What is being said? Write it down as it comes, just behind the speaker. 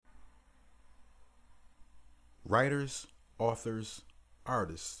Writers, authors,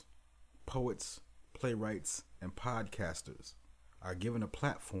 artists, poets, playwrights, and podcasters are given a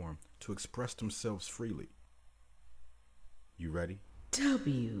platform to express themselves freely. You ready?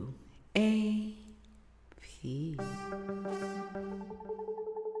 W-A-P.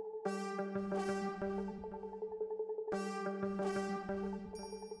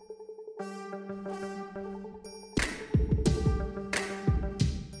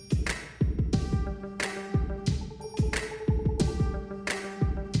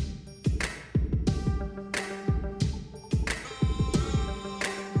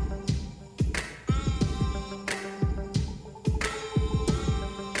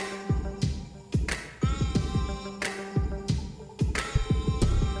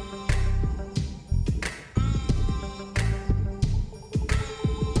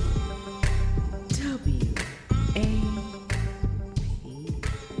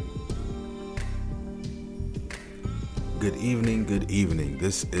 Good evening.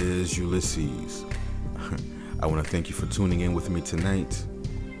 This is Ulysses. I want to thank you for tuning in with me tonight.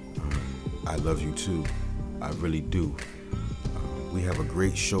 I love you too. I really do. We have a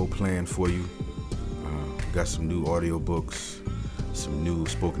great show planned for you. We got some new audiobooks, some new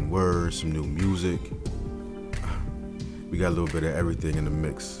spoken words, some new music. We got a little bit of everything in the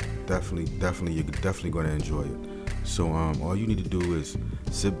mix. Definitely, you're definitely going to enjoy it. So all you need to do is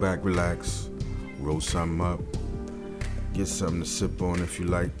sit back, relax, roll something up, get something to sip on if you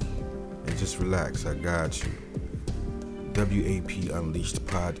like, and just relax. I got you. WAP Unleashed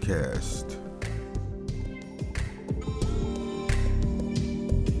Podcast.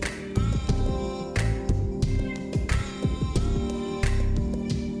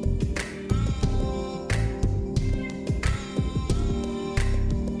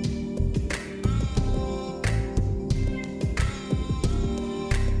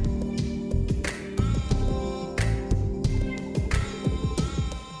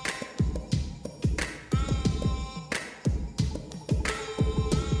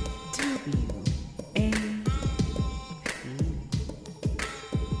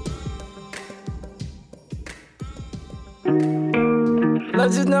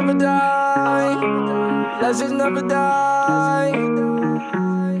 Legends never die, legends never die,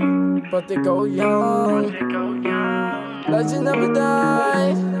 but they go young. Legends never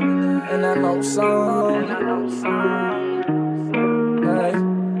die, and I know some. Hey.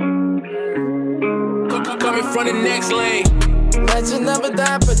 Coming from the next lane. Legends never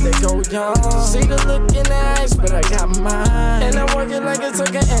die, but they go young. See the look in their eyes, but I got mine. And I'm working like a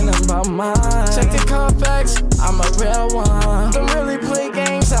token, and I'm about mine. Check the Carfax, I'm a real one. Don't really play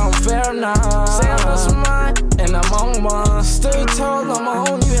games, I don't fair now. Say I'm not some mine, and I'm on one. Stood tall on my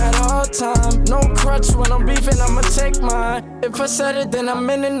own, you had a hard time. No crutch when I'm beefing, I'ma take mine. If I said it, then I'm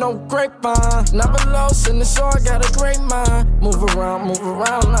in it, no grapevine. Never lost, and it's all I got a great mind. Move around,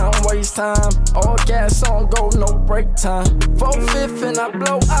 I don't waste time. All gas on go, no break time. 4/5 and I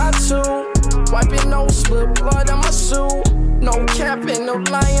blow I2. Wiping no split blood on my shoe. No capping, no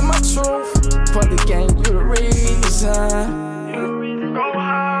lying, my truth. For the game, you the reason. Go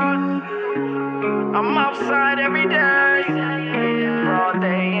hard. I'm outside every day. All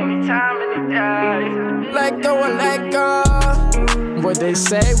day, anytime, any day. Let go and let go. What they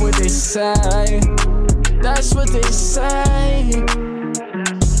say, that's what they say.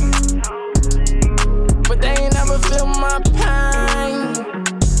 But they ain't never feel my pain.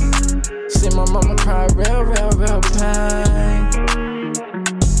 See my mama cry real pain.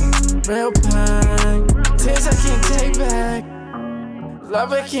 Real pain. Tears I can't take back.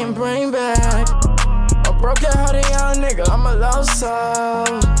 Love I can't bring back. A broken hearted young nigga, I'm a lost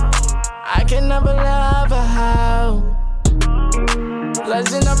soul. I can never love a hoe.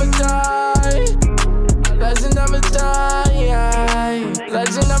 Legend never die. Legend never die.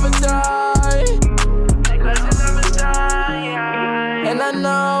 Legend never die. Legend never die. And I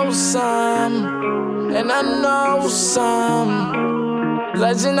know some.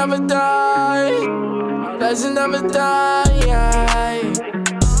 Legend never die. Legend never die.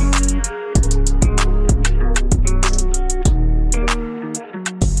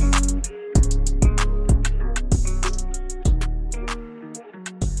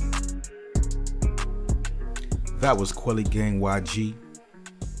 That was Quelly Gang YG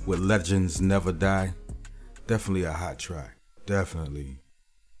with Legends Never Die. Definitely a hot track. Definitely.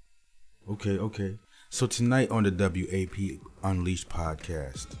 Okay. So tonight on the WAP Unleashed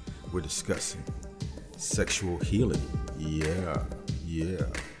podcast, we're discussing sexual healing. Yeah.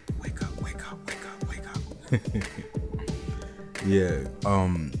 Wake up. Yeah.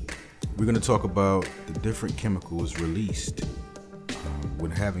 We're going to talk about the different chemicals released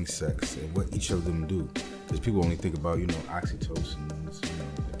when having sex and what each of them do. Because people only think about, oxytocins.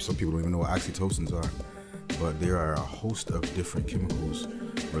 Some people don't even know what oxytocins are. But there are a host of different chemicals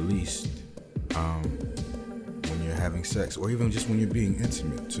released when you're having sex, or even just when you're being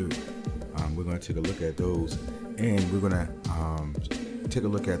intimate too. We're going to take a look at those, and we're going to take a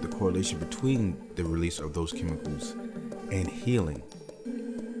look at the correlation between the release of those chemicals and healing.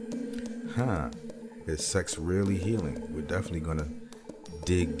 Is sex really healing? We're definitely going to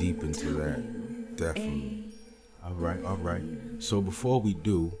dig deep into that. Definitely. All right. So before we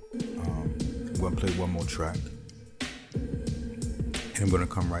do, I'm going to play one more track, and I'm going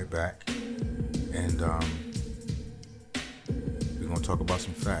to come right back, and we're going to talk about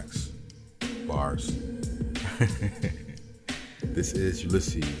some facts. Bars. This is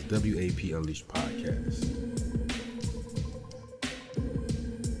Ulysses, WAP Unleashed Podcast.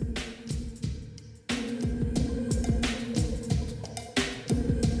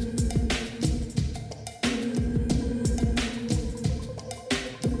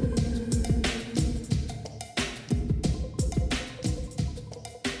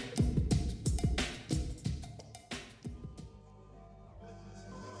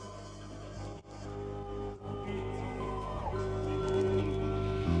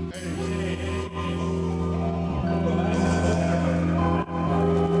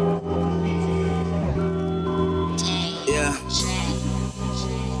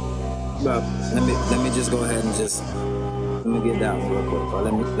 Bro, let me just go ahead and let me get that one real quick, bro.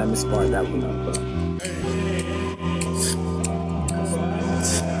 Let me spark that one up, bro.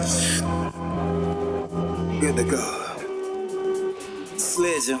 Good to go.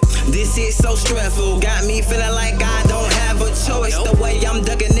 Sledger. This is so stressful, got me feeling like I don't have a choice. The way I'm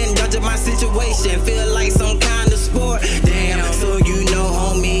ducking and dodging my situation, feel like some kind of sport. Damn, so you know,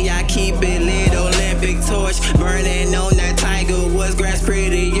 homie, I keep it lit. Olympic torch burning on that Tiger Woods grass,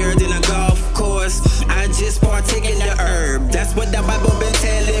 prettier than a golf course. I just partake in the herb, that's what the Bible been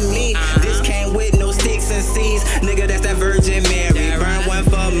telling me. This came with no sticks and seeds, nigga, that's that Virgin Mary. Burn one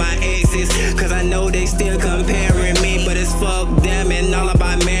for my exes, cause I know they still comparing me, but it's fuck them and all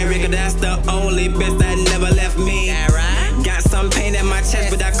about Mary, cause that's the only bitch that never left me. Got some pain in my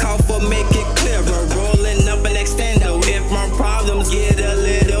chest, but I call for make it clearer. Rolling up an extendo, if my problems get a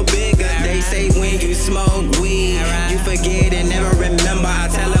little bigger. They say when you smoke weed, you forget and never remember. I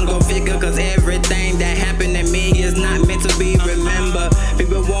tell them go figure, cause everything that happened to me is not meant to be remembered.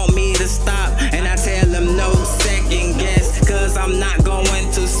 People want me to stop, and I tell them no second guess, cause I'm not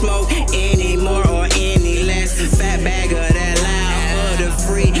going to smoke anymore or any less. Fat bag of that loud, for the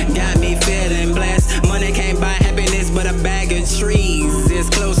free, got me feeling blessed. Money can't buy happiness, but a bag of trees is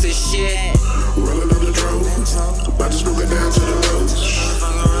close as shit. Rolling on the drove, about to smoke it down to the roads.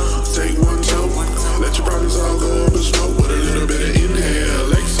 Take one toke, let your problems all go up and smoke with a little bit of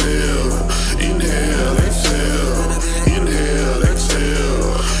inhale, exhale, inhale, exhale, inhale,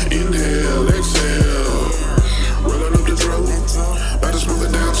 exhale, inhale, exhale. Rolling up the drove, about to smoke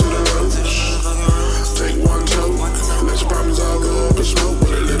it down to the roads. Take one toke, let your problems all go up and smoke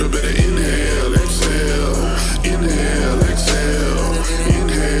with a little bit of inhale, exhale, inhale, exhale,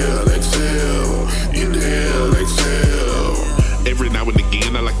 inhale, exhale, inhale, exhale. Every now and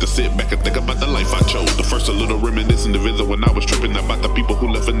again, I like to sit back and think about the life I chose. The first a little reminiscent of visit when I was tripping about the people who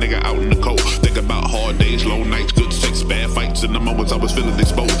left a nigga out in the cold. Think about hard days, long nights, good sex, bad fights, and the moments I was feeling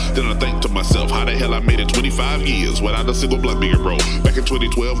exposed. Then I think to myself, how the hell I made it 25 years without a single blunt being rolled. Back in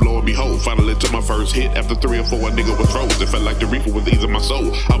 2012, lo and behold, finally took my first hit. After 3 or 4, a nigga was froze. It felt like the reefer was easing my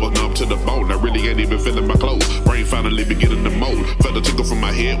soul. I was numb to the bone, I really ain't even feeling my clothes. Brain finally beginning to mold. Felt a tickle from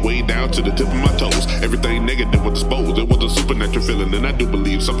my head way down to the tip of my toes. Everything negative was disposed. It was a supernatural feeling, and I do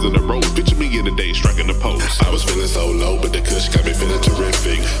believe something arose. Picture me in the day striking the pose. I was feeling so low, but the kush got me feeling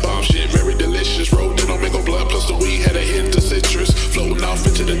terrific. Bomb shit, very delicious. Rolled in on mango blunt, plus the weed had a hint of citrus. Floating off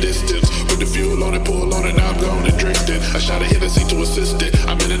into the distance. Put the fuel on it, pull on it, now I'm gone and drifting. I shot a Hennessy to assist it.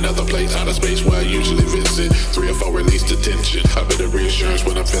 I'm in another place, out of space where I usually visit. 3 or 4 released attention. A bit of reassurance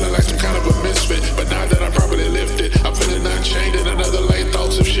when I'm feeling like some kind of a misfit. But now that I'm properly lifted, I'm feeling unchained in another lane.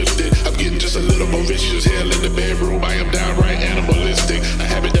 Thoughts have shifted. I'm getting just a little more vicious. Hell in the bedroom, I am downright animalistic. A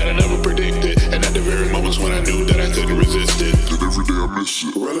habit that I never predicted. And at the very moments when I knew that I couldn't resist it, that every day I miss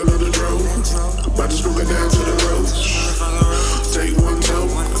it. Rolling on the drove, about to smoke it down to the roads. Take one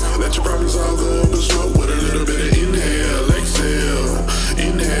toke, let your problems all go up and smoke with a little bit of inhale, exhale,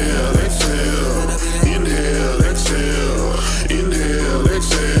 inhale, exhale, inhale, exhale, inhale,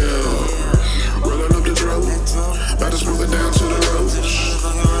 exhale. Rolling up the drove, about to smoke it down to the roads.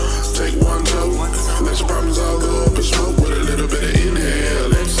 Take one toke, let your problems all go up and smoke with a little bit of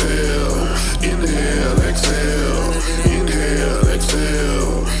inhale, exhale, inhale, exhale, inhale, exhale.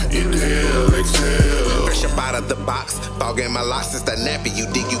 out of the box. Ball game my locks, it's that nappy. You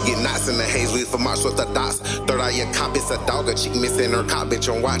dig, you get knots in the haze. We for March with the dots. Third eye your cop, it's a dog. A chick missing her cop,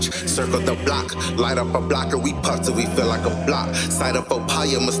 bitch on watch. Circle the block, light up a blocker. We puff till we feel like a block. Side up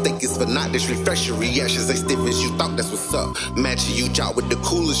Opaya, mistake is for not. This refresh your reactions, they stiff as you thought. That's what's up. Matching you job with the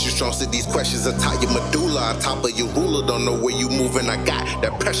coolest. You strong to these questions. Tie your medulla on top of your ruler. Don't know where you moving. I got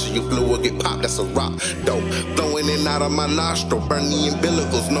that pressure. You flew will get popped. That's a rock. Dope. Blowing in out of my nostril. Burn the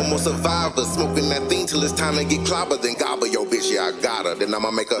umbilicals. No more survivors. Smoking that thing till it's time to get clobbered. Then gobble your bitch. Yeah, I got her. Then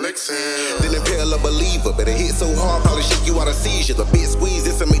I'ma make her. Then impale a believer. Better hit so hard. Probably shake you out of seizure. The bit squeeze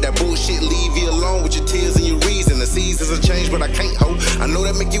this and make that bullshit leave you alone with your tears and your reason. The seasons have changed, but I can't hold. I know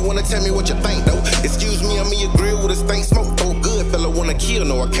that make you wanna tell me what you think though. Excuse me, I'm in your grill with a stank smoke. Oh, good fella wanna kill.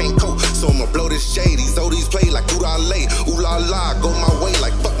 No, I can't cope. So I'ma blow this shade. These oldies play like ooh la lay. Ooh la la. Go my way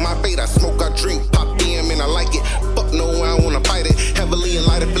like fuck my fate. I smoke, I drink, pop DM and I like it. Fuck no, I don't wanna fight it. Heavily in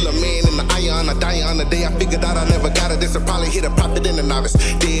light, I feel a man in the ion. I die on the day I figured out I never got it. This will probably hit a prophet in the novice.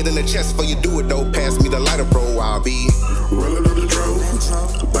 Dead in the chest before you do it though. Pass me the lighter, bro. I'll be rolling on the drone.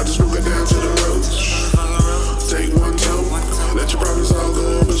 About to smoke it down to the roads. Take one toe. Let your problems all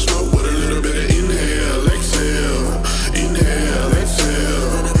go up in smoke with a little bit of inhale, exhale. Inhale,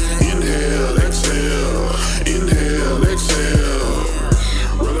 exhale. Inhale, exhale. Inhale, exhale.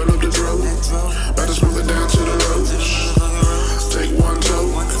 Rolling up the drone. About to smoke it down to the roads. Take one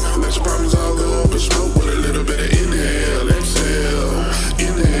toe. Let your problems all go up in smoke with a little bit of inhale, exhale.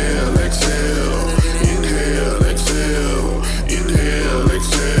 Inhale, exhale. Inhale, exhale. Inhale,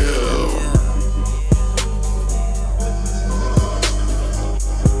 exhale.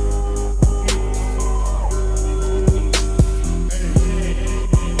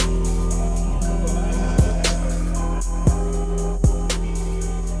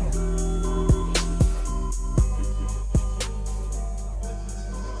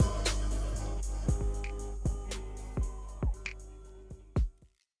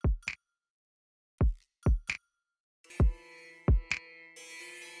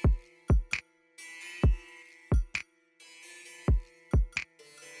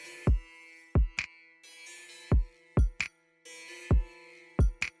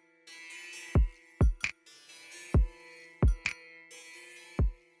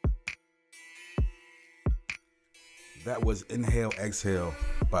 That was Inhale Exhale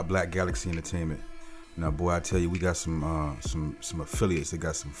by Black Galaxy Entertainment. Now, boy, I tell you, we got some affiliates that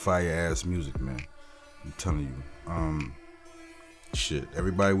got some fire ass music, man. I'm telling you, shit.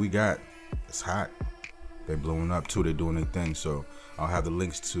 Everybody we got, it's hot. They blowing up too. They doing their thing. So I'll have the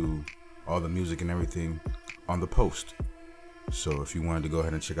links to all the music and everything on the post. So if you wanted to go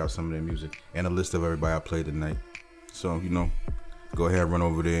ahead and check out some of their music and a list of everybody I played tonight, so you know, go ahead and run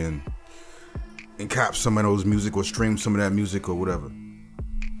over there and cop some of those music or stream some of that music or whatever.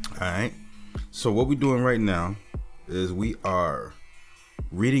 Alright. So what we're doing right now is we are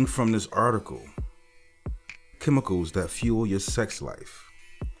reading from this article, Chemicals That Fuel Your Sex Life.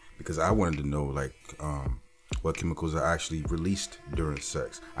 Because I wanted to know what chemicals are actually released during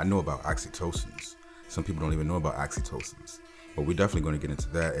sex. I know about oxytocins. Some people don't even know about oxytocins. But we're definitely going to get into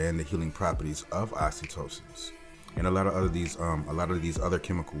that and the healing properties of oxytocins. And a lot of these other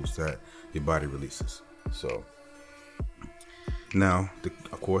chemicals that your body releases. So now,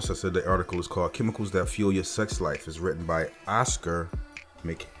 of course, I said the article is called "Chemicals That Fuel Your Sex Life." It's written by Oscar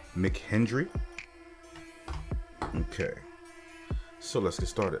McHenry. Okay, so let's get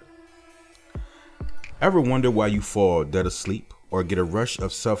started. Ever wonder why you fall dead asleep or get a rush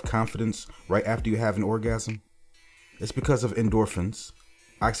of self-confidence right after you have an orgasm? It's because of endorphins,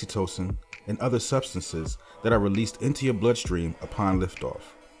 oxytocin, and other substances that are released into your bloodstream upon liftoff.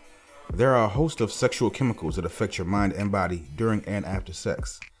 There are a host of sexual chemicals that affect your mind and body during and after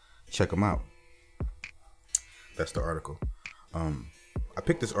sex. Check them out. That's the article. I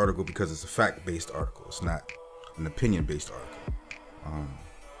picked this article because it's a fact-based article. It's not an opinion-based article.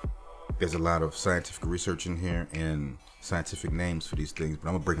 There's a lot of scientific research in here and scientific names for these things, but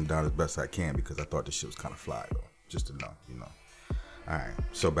I'm gonna break them down as best I can because I thought this shit was kind of fly, though. Just to know, you know. All right,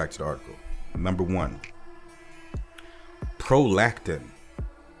 so back to the article. Number 1, prolactin.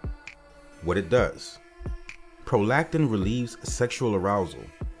 What it does. Prolactin relieves sexual arousal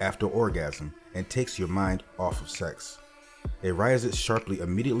after orgasm and takes your mind off of sex. It rises sharply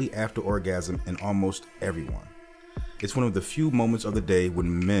immediately after orgasm in almost everyone. It's one of the few moments of the day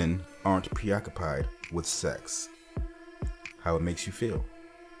when men aren't preoccupied with sex. How it makes you feel.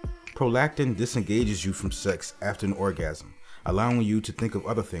 Prolactin disengages you from sex after an orgasm, allowing you to think of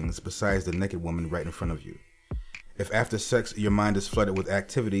other things besides the naked woman right in front of you. If after sex your mind is flooded with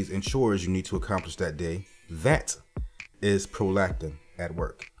activities and chores you need to accomplish that day, that is prolactin at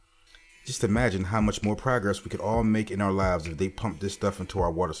work. Just imagine how much more progress we could all make in our lives if they pumped this stuff into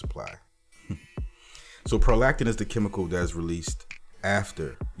our water supply. So prolactin is the chemical that is released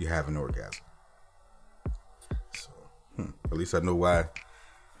after you have an orgasm. So, at least I know why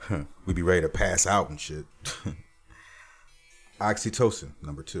we be ready to pass out and shit. Oxytocin,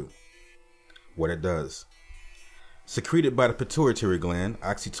 number 2. What it does. Secreted by the pituitary gland,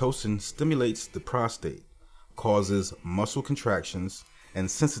 oxytocin stimulates the prostate, causes muscle contractions, and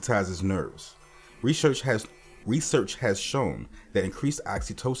sensitizes nerves. Research has shown that increased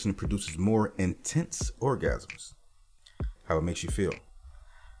oxytocin produces more intense orgasms. How it makes you feel.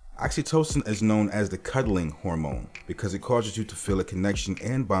 Oxytocin is known as the cuddling hormone because it causes you to feel a connection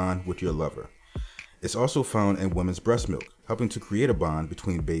and bond with your lover. It's also found in women's breast milk, helping to create a bond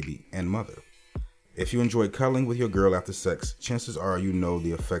between baby and mother. If you enjoy cuddling with your girl after sex, chances are you know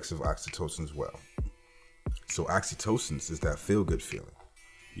the effects of oxytocin as well. So oxytocin is that feel-good feeling.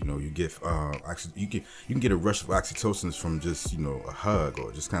 You know, you get you can get a rush of oxytocin from just, you know, a hug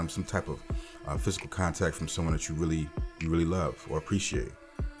or just kind of some type of physical contact from someone that you really love or appreciate.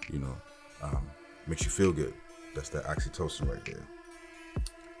 You know, makes you feel good. That's that oxytocin right there.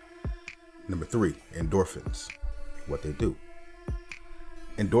 Number 3, endorphins. What they do.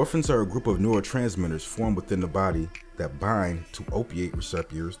 Endorphins are a group of neurotransmitters formed within the body that bind to opiate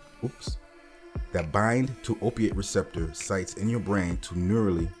receptor sites in your brain to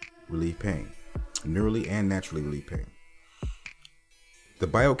neurally relieve pain. Neurally and naturally relieve pain. The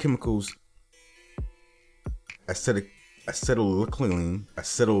biochemicals acetylcholine.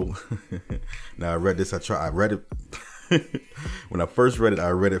 Now I read this. I read it when I first read it. I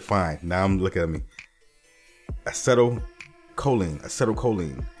read it fine. Now I'm looking at me. Acetylcholine,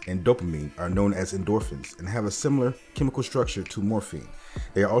 and dopamine are known as endorphins and have a similar chemical structure to morphine.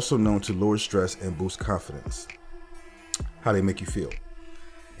 They are also known to lower stress and boost confidence. How they make you feel.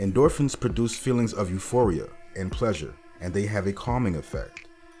 Endorphins produce feelings of euphoria and pleasure, and they have a calming effect.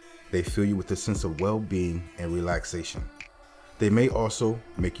 They fill you with a sense of well-being and relaxation. They may also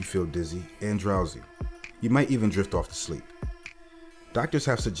make you feel dizzy and drowsy. You might even drift off to sleep. Doctors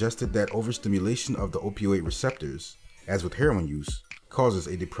have suggested that overstimulation of the opioid receptors, as with heroin use, causes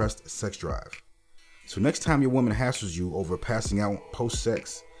a depressed sex drive. So next time your woman hassles you over passing out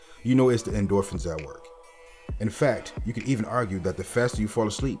post-sex, you know it's the endorphins at work. In fact, you could even argue that the faster you fall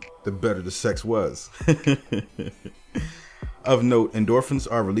asleep, the better the sex was. Of note, endorphins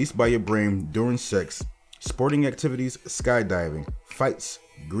are released by your brain during sex, sporting activities, skydiving, fights,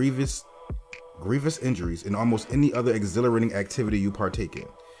 grievous injuries, and almost any other exhilarating activity you partake in.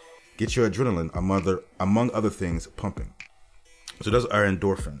 Get your adrenaline, among other things, pumping. So those are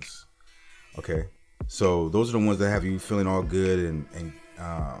endorphins. Okay, so those are the ones that have you feeling all good and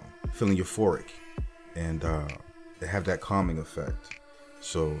feeling euphoric, and they have that calming effect.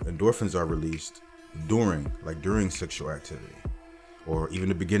 So endorphins are released during sexual activity, or even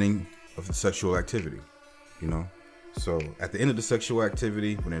the beginning of the sexual activity. You know, so at the end of the sexual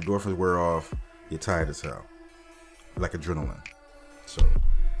activity, when the endorphins wear off, you're tired as hell, like adrenaline. So,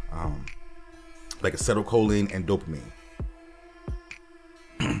 like acetylcholine and dopamine,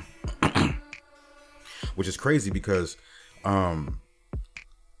 which is crazy because the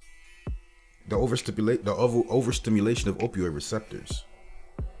overstimulation of opioid receptors.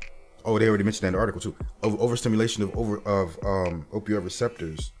 Oh, they already mentioned that in the article too. Overstimulation of opioid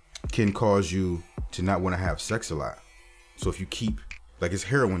receptors can cause you to not want to have sex a lot. So if you keep, like it's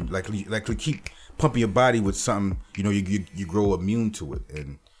heroin, like you keep pumping your body with something, you know, you grow immune to it,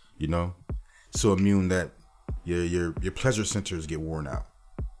 and you know, so immune that your pleasure centers get worn out.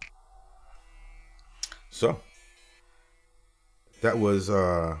 So that was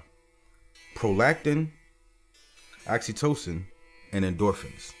prolactin, oxytocin, and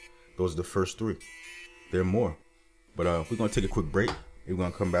endorphins. Those are the first 3. There are more, but we're gonna take a quick break. We're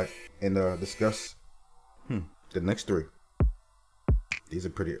gonna come back and discuss the next 3. These are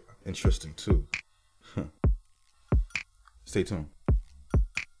pretty interesting too. Stay tuned.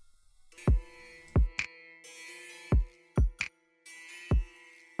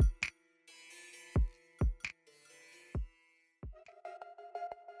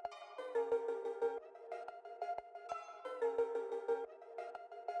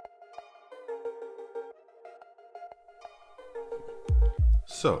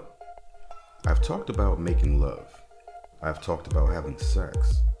 So, I've talked about making love. I've talked about having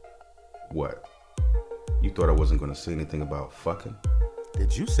sex. What? You thought I wasn't going to say anything about fucking?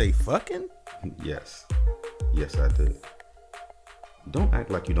 Did you say fucking? Yes. Yes, I did. Don't act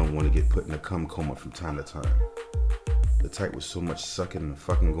like you don't want to get put in a cum coma from time to time. The type with so much sucking and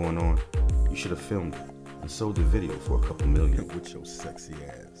fucking going on, you should have filmed it. and sold the video for a couple million. With your sexy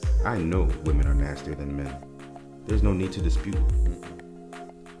ass. I know women are nastier than men. There's no need to dispute it.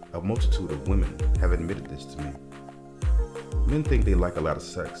 A multitude of women have admitted this to me. Men think they like a lot of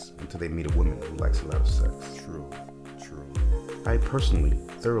sex until they meet a woman who likes a lot of sex. True. I personally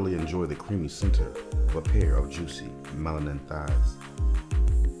thoroughly enjoy the creamy center of a pair of juicy melanin thighs.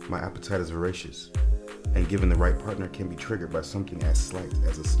 My appetite is voracious, and given the right partner can be triggered by something as slight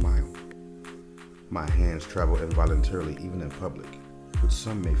as a smile. My hands travel involuntarily even in public, which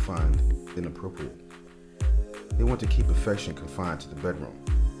some may find inappropriate. They want to keep affection confined to the bedroom.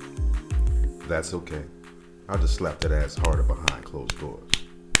 That's okay. I'll just slap that ass harder behind closed doors.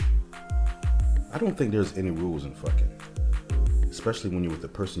 I don't think there's any rules in fucking, especially when you're with the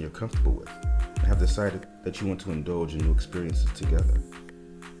person you're comfortable with and have decided that you want to indulge in new experiences together.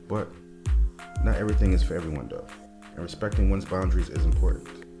 But not everything is for everyone though, and respecting one's boundaries is important.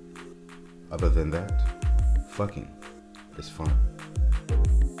 Other than that, fucking is fun.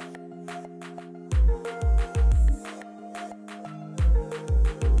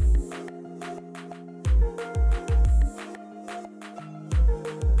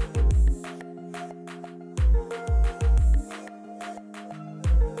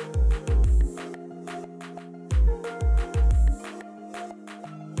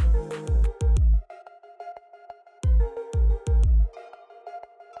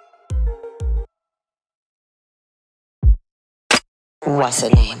 What's Her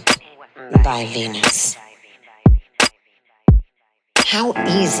Name by Venus. How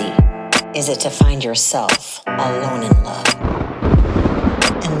easy is it to find yourself alone in love?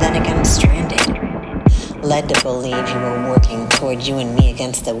 And then again stranded, led to believe you were working toward you and me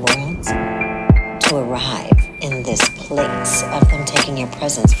against the world, to arrive in this place of them taking your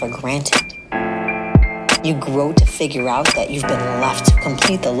presence for granted. You grow to figure out that you've been left to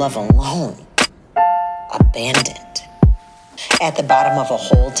complete the love alone, abandoned, at the bottom of a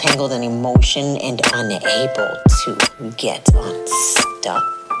hole, tangled in emotion and unable to get unstuck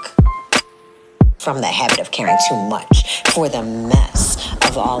from the habit of caring too much for the mess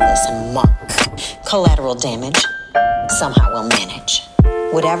of all this muck. Collateral damage, somehow we'll manage.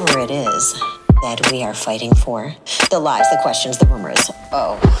 Whatever it is that we are fighting for, the lies, the questions, the rumors,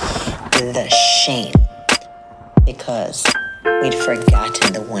 oh, the shame, because we'd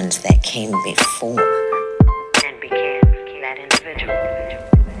forgotten the ones that came before.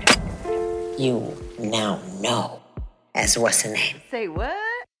 You now know as What's Her Name. Say what?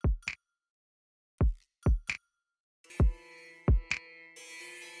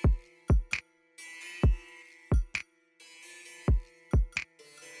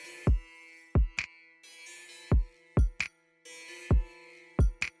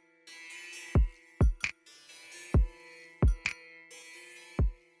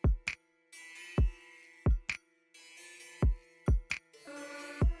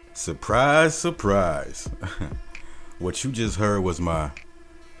 Surprise, surprise. What you just heard was my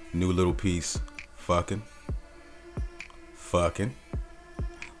new little piece, Fucking.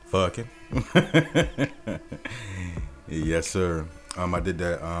 Yes, sir. I did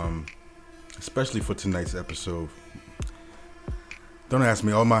that especially for tonight's episode. Don't ask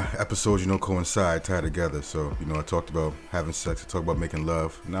me, all my episodes, coincide, tie together. So, I talked about having sex, I talked about making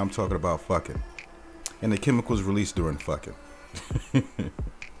love. Now I'm talking about fucking. And the chemicals released during fucking.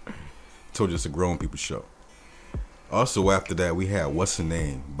 Told you it's a grown people show. Also, after that, we had What's Her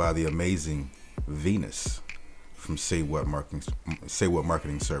Name by the amazing Venus from Say What Marketing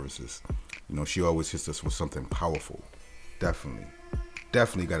Services. She always hits us with something powerful.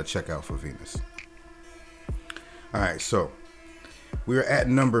 Definitely got to check out for Venus. All right, so we're at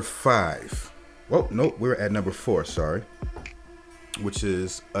number 5. Well, no, we're at number 4, sorry, which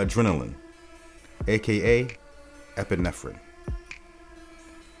is Adrenaline, aka epinephrine.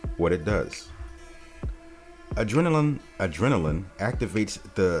 What it does. Adrenaline activates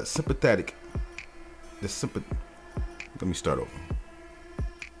the sympathetic. Let me start over.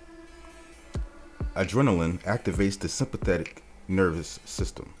 Adrenaline activates the sympathetic nervous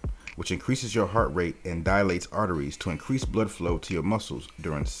system, which increases your heart rate and dilates arteries to increase blood flow to your muscles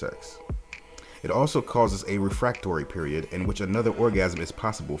during sex. It also causes a refractory period in which another orgasm is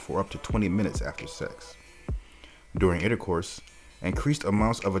possible for up to 20 minutes after sex. During intercourse, increased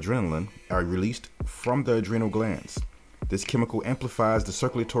amounts of adrenaline are released from the adrenal glands. This chemical amplifies the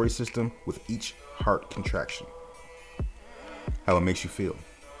circulatory system with each heart contraction. How it makes you feel.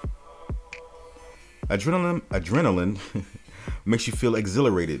 Adrenaline makes you feel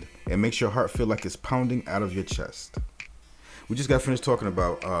exhilarated and makes your heart feel like it's pounding out of your chest. We just got finished talking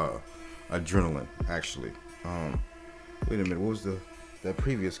about adrenaline, actually. Wait a minute, what was that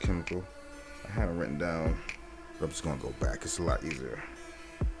previous chemical? I I have it written down. I'm just gonna go back. It's a lot easier.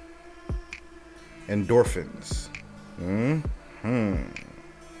 Endorphins.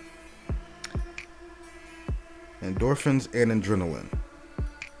 Endorphins and adrenaline.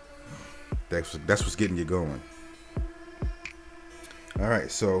 That's what's getting you going. All right,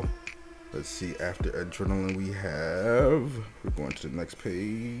 so let's see. After adrenaline, we're going to the next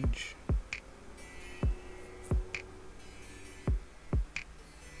page.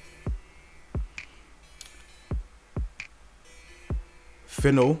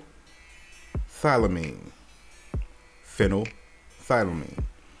 Phenethylamine.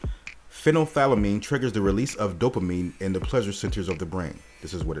 Phenethylamine triggers the release of dopamine in the pleasure centers of the brain.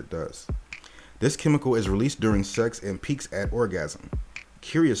 This is what it does. This chemical is released during sex and peaks at orgasm.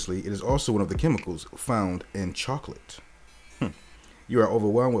 Curiously, it is also one of the chemicals found in chocolate. You are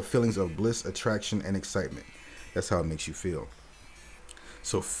overwhelmed with feelings of bliss, attraction, and excitement. That's how it makes you feel.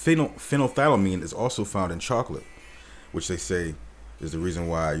 So phenethylamine is also found in chocolate, which they say is the reason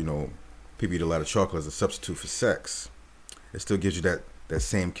why, people eat a lot of chocolate as a substitute for sex. It still gives you that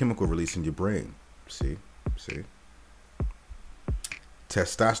same chemical release in your brain. See?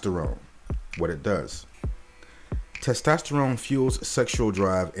 Testosterone. What it does. Testosterone fuels sexual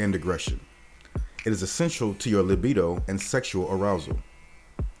drive and aggression. It is essential to your libido and sexual arousal.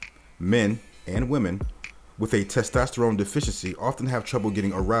 Men and women with a testosterone deficiency often have trouble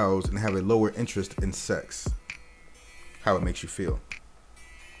getting aroused and have a lower interest in sex. How it makes you feel.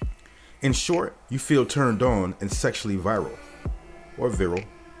 In short, you feel turned on and sexually virile or virile.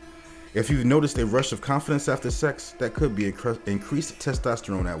 If you've noticed a rush of confidence after sex, that could be increased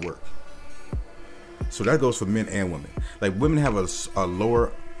testosterone at work. So that goes for men and women. Like, women have a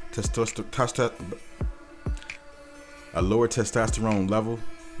lower testosterone level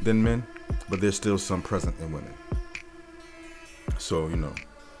than men, but there's still some present in women. So, you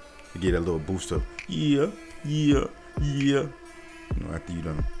get a little boost of yeah. After you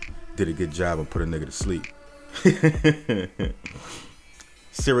done did a good job of putting a nigga to sleep.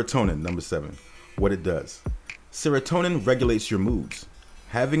 Serotonin, number 7. What it does. Serotonin regulates your moods.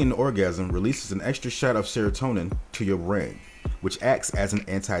 Having an orgasm releases an extra shot of serotonin to your brain, which acts as an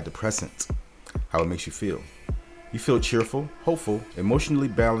antidepressant. How it makes you feel. You feel cheerful, hopeful, emotionally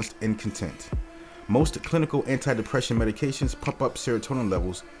balanced, and content. Most clinical antidepressant medications pump up serotonin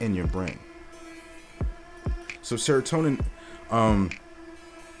levels in your brain. So serotonin,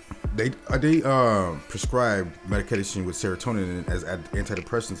 they prescribe medication with serotonin as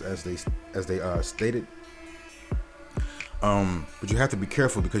antidepressants as they stated. But you have to be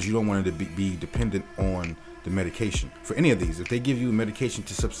careful because you don't want it to be dependent on the medication. For any of these, if they give you medication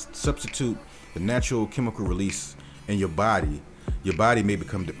to substitute the natural chemical release in your body may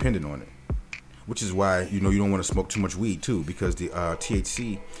become dependent on it. Which is why, you don't want to smoke too much weed too, because the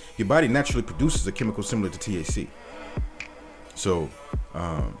THC, your body naturally produces a chemical similar to THC. So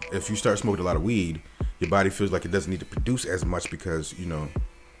if you start smoking a lot of weed, your body feels like it doesn't need to produce as much because, it's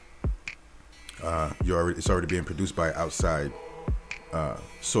already being produced by outside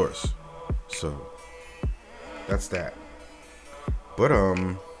source. So that's that. But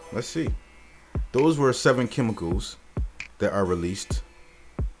let's see. Those were 7 chemicals that are released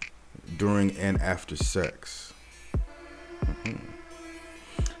during and after sex.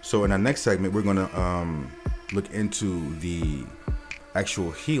 So in our next segment, we're gonna look into the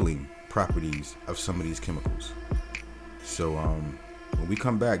actual healing properties of some of these chemicals. So when we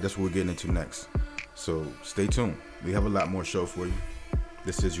come back, that's what we're getting into next. So stay tuned. We have a lot more show for you.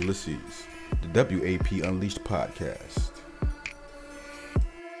 This is Ulysses, the WAP Unleashed podcast.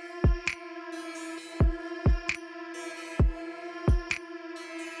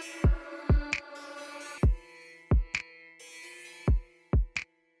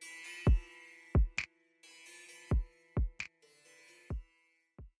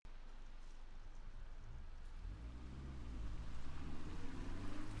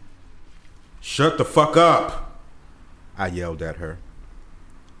 Shut the fuck up! I yelled at her.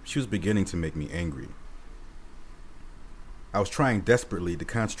 She was beginning to make me angry. I was trying desperately to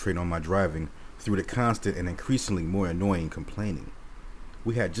concentrate on my driving through the constant and increasingly more annoying complaining.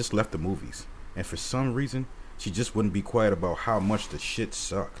 We had just left the movies, and for some reason, she just wouldn't be quiet about how much the shit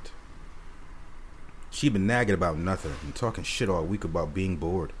sucked. She'd been nagging about nothing and talking shit all week about being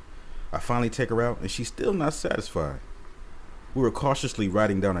bored. I finally take her out, and she's still not satisfied. We were cautiously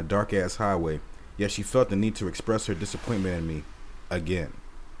riding down a dark-ass highway, yet she felt the need to express her disappointment in me again.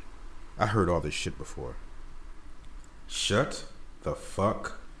 I heard all this shit before. Shut the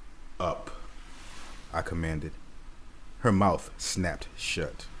fuck up, I commanded. Her mouth snapped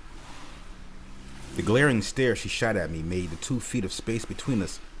shut. The glaring stare she shot at me made the 2 feet of space between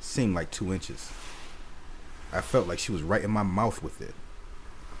us seemed like 2 inches. I felt like she was right in my mouth with it.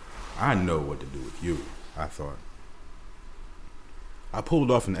 I know what to do with you, I thought. I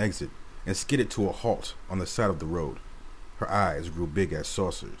pulled off an exit and skidded to a halt on the side of the road. Her eyes grew big as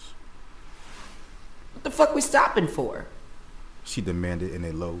saucers. What the fuck we stopping for? She demanded in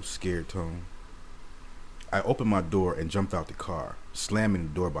a low, scared tone. I opened my door and jumped out the car, slamming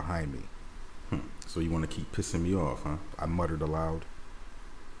the door behind me. So you want to keep pissing me off, huh? I muttered aloud.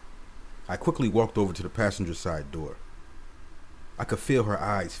 I quickly walked over to the passenger side door. I could feel her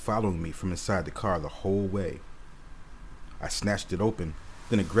eyes following me from inside the car the whole way. I snatched it open,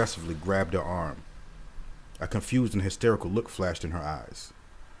 then aggressively grabbed her arm. A confused and hysterical look flashed in her eyes.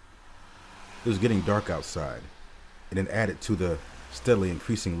 It was getting dark outside, and it added to the steadily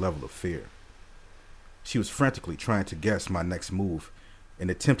increasing level of fear. She was frantically trying to guess my next move and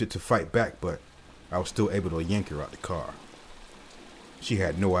attempted to fight back, but I was still able to yank her out the car. She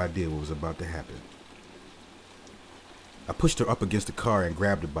had no idea what was about to happen. I pushed her up against the car and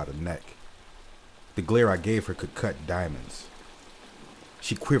grabbed her by the neck. The glare I gave her could cut diamonds.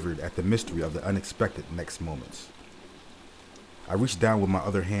 She quivered at the mystery of the unexpected next moments. I reached down with my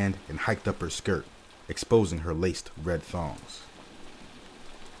other hand and hiked up her skirt, exposing her laced red thongs.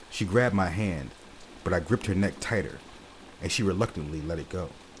 She grabbed my hand, but I gripped her neck tighter, and she reluctantly let it go.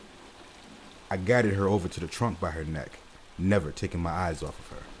 I guided her over to the trunk by her neck, never taking my eyes off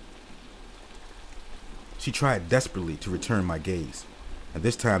of her. She tried desperately to return my gaze, and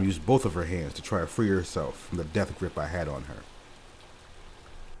this time used both of her hands to try to free herself from the death grip I had on her.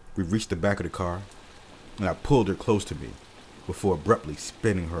 We reached the back of the car, and I pulled her close to me before abruptly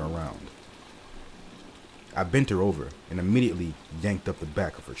spinning her around. I bent her over and immediately yanked up the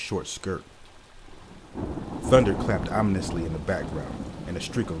back of her short skirt. Thunder clapped ominously in the background, and a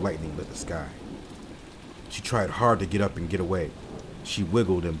streak of lightning lit the sky. She tried hard to get up and get away. She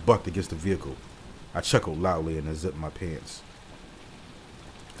wiggled and bucked against the vehicle. I chuckled loudly and unzipped my pants.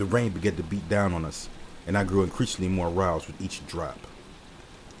 The rain began to beat down on us, and I grew increasingly more aroused with each drop.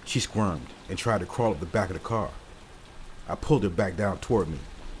 She squirmed and tried to crawl up the back of the car. I pulled her back down toward me,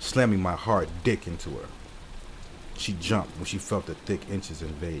 slamming my hard dick into her. She jumped when she felt the thick inches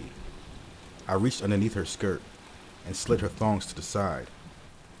invade. I reached underneath her skirt and slid her thongs to the side.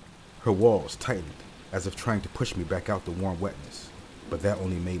 Her walls tightened as if trying to push me back out the warm wetness, but that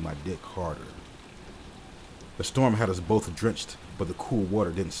only made my dick harder. The storm had us both drenched, but the cool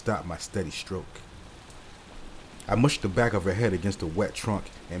water didn't stop my steady stroke. I mushed the back of her head against the wet trunk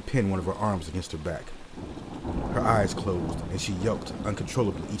and pinned one of her arms against her back. Her eyes closed, and she yelped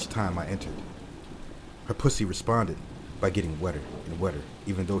uncontrollably each time I entered. Her pussy responded by getting wetter and wetter,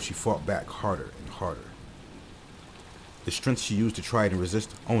 even though she fought back harder and harder. The strength she used to try and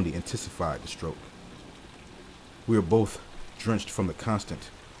resist only intensified the stroke. We were both drenched from the constant,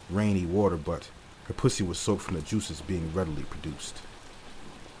 rainy water, but her pussy was soaked from the juices being readily produced.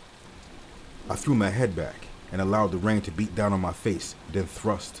 I threw my head back and allowed the rain to beat down on my face, then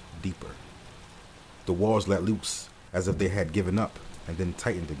thrust deeper. The walls let loose as if they had given up and then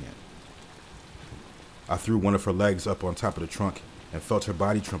tightened again. I threw one of her legs up on top of the trunk and felt her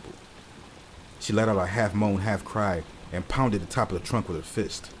body tremble. She let out a half moan, half cry, and pounded the top of the trunk with her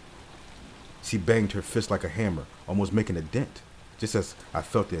fist. She banged her fist like a hammer, almost making a dent, just as I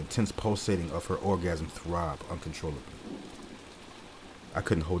felt the intense pulsating of her orgasm throb uncontrollably. I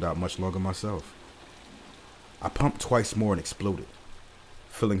couldn't hold out much longer myself. I pumped twice more and exploded,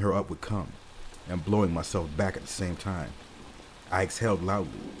 filling her up with cum and blowing myself back at the same time. I exhaled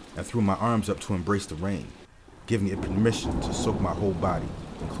loudly and threw my arms up to embrace the rain, giving it permission to soak my whole body,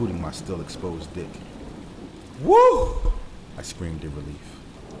 including my still exposed dick. Woo! I screamed in relief.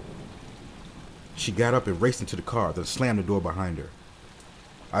 She got up and raced into the car, then slammed the door behind her.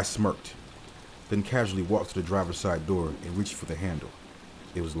 I smirked, then casually walked to the driver's side door and reached for the handle.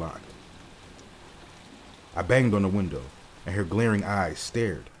 It was locked. I banged on the window, and her glaring eyes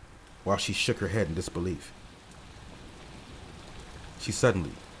stared while she shook her head in disbelief. She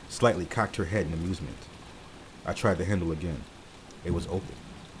suddenly, slightly cocked her head in amusement. I tried the handle again. It was open.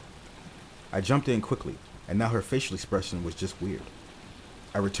 I jumped in quickly, and now her facial expression was just weird.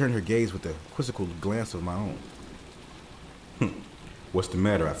 I returned her gaze with a quizzical glance of my own. What's the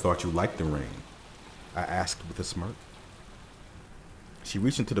matter? I thought you liked the rain, I asked with a smirk. She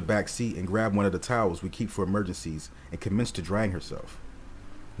reached into the back seat and grabbed one of the towels we keep for emergencies and commenced to drying herself.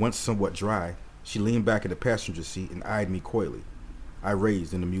 Once somewhat dry, she leaned back in the passenger seat and eyed me coyly. I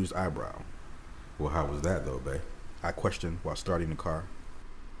raised an amused eyebrow. Well, how was that though, babe? I questioned while starting the car.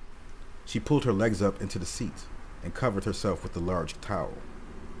 She pulled her legs up into the seat and covered herself with the large towel.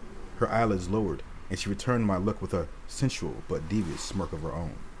 Her eyelids lowered, and she returned my look with a sensual but devious smirk of her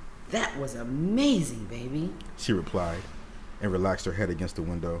own. That was amazing, baby. She replied and relaxed her head against the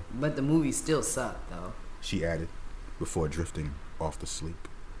window. But the movie still sucked, though. She added before drifting off to sleep.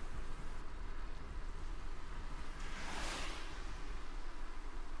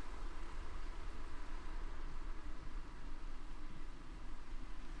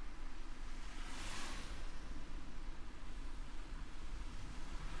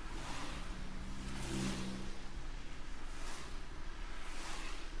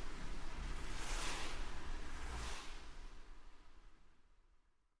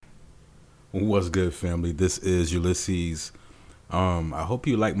 What's good, family? This is Ulysses. I hope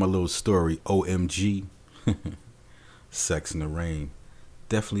you like my little story, OMG. Sex in the Rain.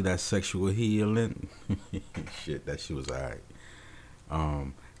 Definitely that sexual healing. Shit, that shit was alright.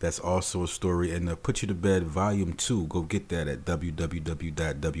 That's also a story in the Put You to Bed Volume 2. Go get that at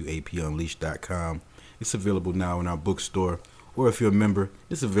www.wapunleashed.com. It's available now in our bookstore, or if you're a member,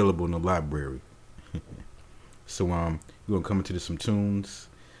 it's available in the library. So we're gonna come into some tunes.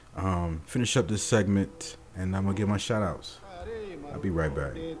 Finish up this segment, and I'm gonna give my shout outs. I'll be right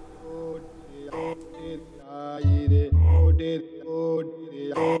back.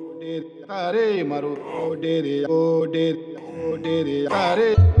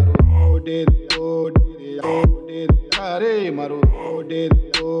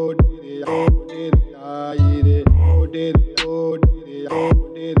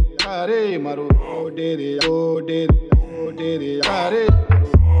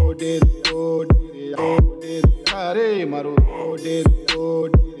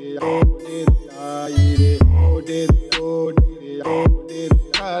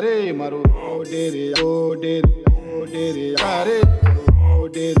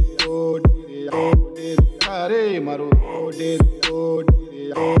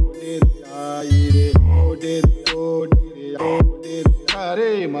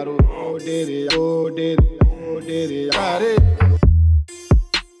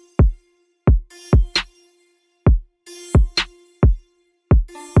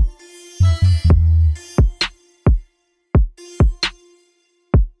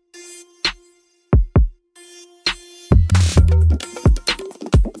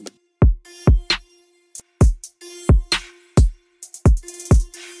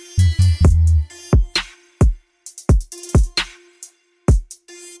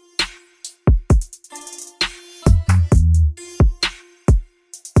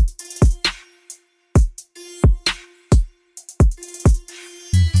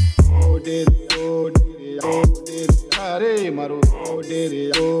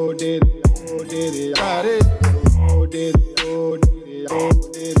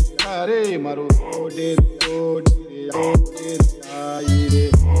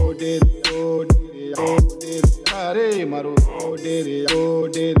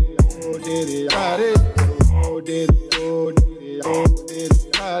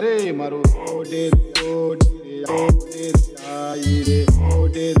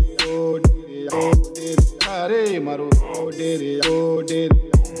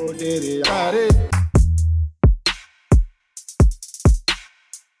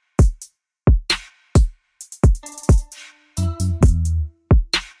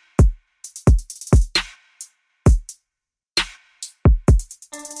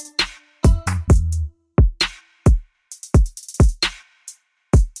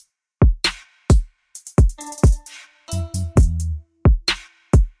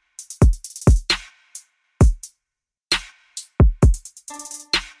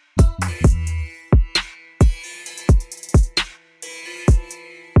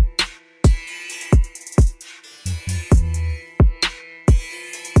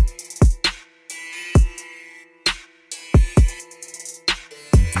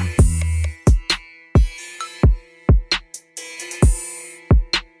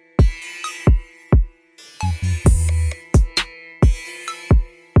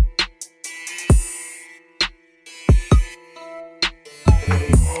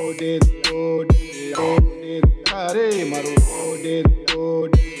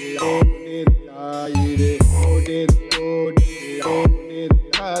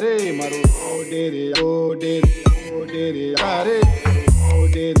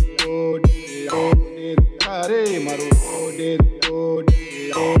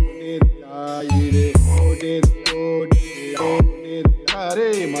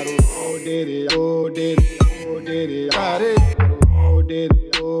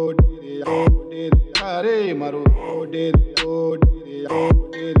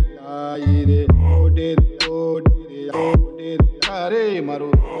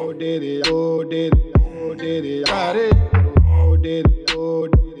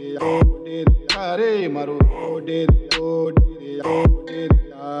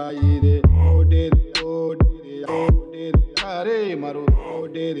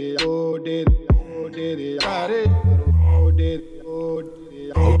 Okay,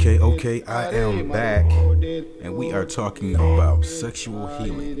 I am back, and we are talking about sexual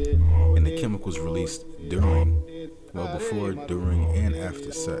healing and the chemicals released during, before, during, and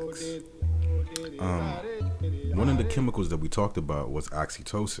after sex. One of the chemicals that we talked about was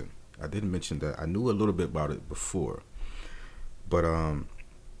oxytocin. I didn't mention that. I knew a little bit about it before, but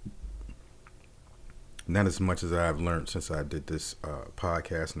not as much as I've learned since I did this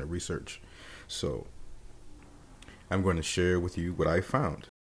podcast and the research. So I'm going to share with you what I found.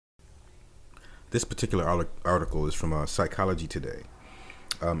 This particular article is from Psychology Today,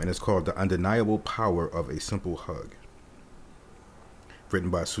 and it's called The Undeniable Power of a Simple Hug.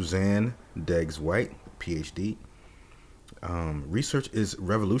 Written by Suzanne Deggs-White, PhD. Research is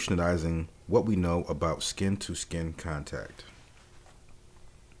revolutionizing what we know about skin-to-skin contact.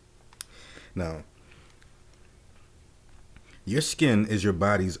 Now, your skin is your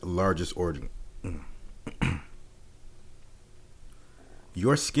body's largest organ.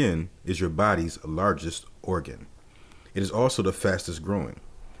 Your skin is your body's largest organ. It is also the fastest growing.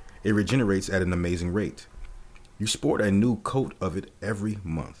 It regenerates at an amazing rate. You sport a new coat of it every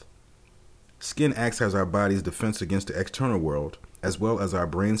month. Skin acts as our body's defense against the external world, as well as our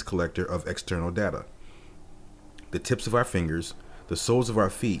brain's collector of external data. The tips of our fingers, the soles of our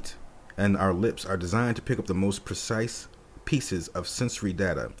feet, and our lips are designed to pick up the most precise pieces of sensory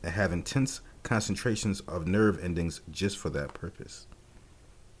data and have intense concentrations of nerve endings just for that purpose.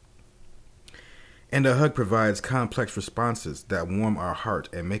 And a hug provides complex responses that warm our heart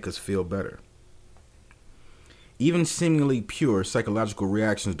and make us feel better. Even seemingly pure psychological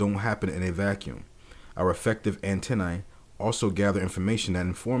reactions don't happen in a vacuum. Our affective antennae also gather information that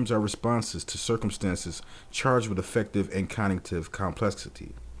informs our responses to circumstances charged with affective and cognitive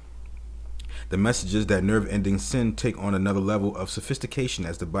complexity. The messages that nerve endings send take on another level of sophistication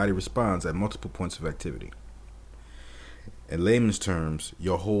as the body responds at multiple points of activity. In layman's terms,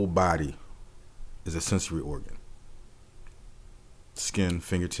 your whole body is a sensory organ. Skin,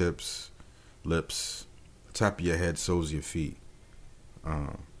 fingertips, lips, the top of your head, soles of your feet.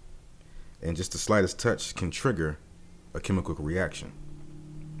 And just the slightest touch can trigger a chemical reaction.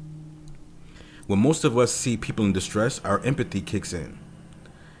 When most of us see people in distress, our empathy kicks in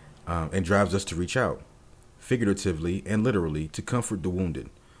and drives us to reach out, figuratively and literally, to comfort the wounded,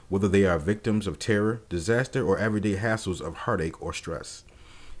 whether they are victims of terror, disaster, or everyday hassles of heartache or stress.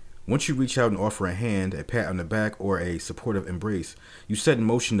 Once you reach out and offer a hand, a pat on the back, or a supportive embrace, you set in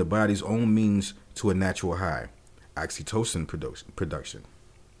motion the body's own means to a natural high, oxytocin production.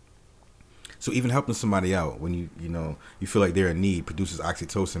 So even helping somebody out when you feel like they're in need produces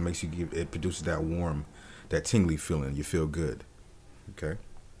oxytocin, it produces that warm, that tingly feeling. You feel good. Okay.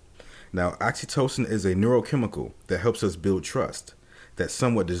 Now, oxytocin is a neurochemical that helps us build trust, that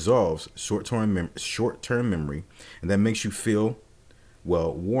somewhat dissolves short-term memory, and that makes you feel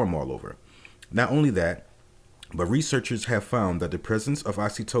warm all over. Not only that, but researchers have found that the presence of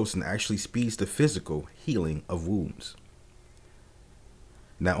oxytocin actually speeds the physical healing of wounds.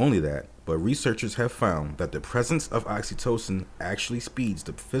 Not only that, but researchers have found that the presence of oxytocin actually speeds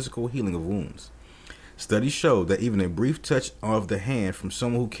the physical healing of wounds. Studies show that even a brief touch of the hand from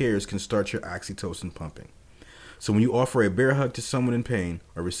someone who cares can start your oxytocin pumping. So when you offer a bear hug to someone in pain,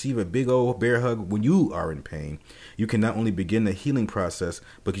 or receive a big old bear hug when you are in pain, you can not only begin the healing process,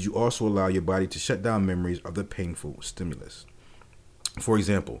 but you also allow your body to shut down memories of the painful stimulus. For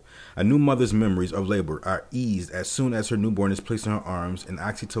example, a new mother's memories of labor are eased as soon as her newborn is placed in her arms and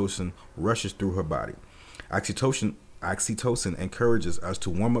oxytocin rushes through her body. Oxytocin encourages us to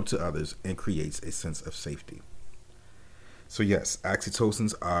warm up to others and creates a sense of safety. So yes,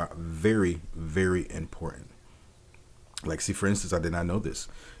 oxytocins are very, very important. Like, see, for instance, I did not know this,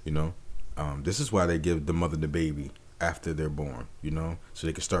 this is why they give the mother the baby after they're born, so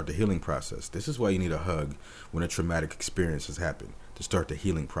they can start the healing process. This is why you need a hug when a traumatic experience has happened, to start the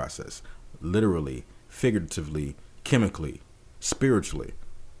healing process, literally, figuratively, chemically, spiritually.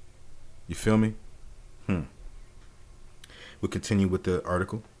 You feel me? We'll continue with the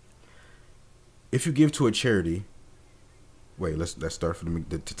article. If you give to a charity, let's start from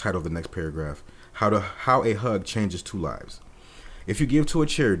the title of the next paragraph. How a hug changes two lives. If you give to a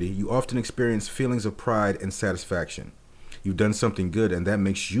charity, you often experience feelings of pride and satisfaction. You've done something good, and that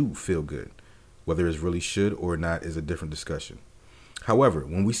makes you feel good. Whether it really should or not is a different discussion. However,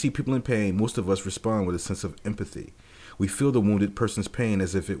 when we see people in pain, most of us respond with a sense of empathy. We feel the wounded person's pain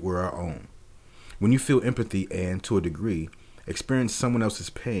as if it were our own. When you feel empathy and, to a degree, experience someone else's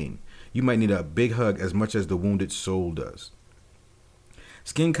pain, you might need a big hug as much as the wounded soul does.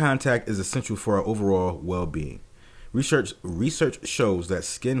 Skin contact is essential for our overall well-being. Research shows that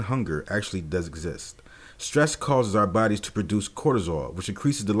skin hunger actually does exist. Stress causes our bodies to produce cortisol, which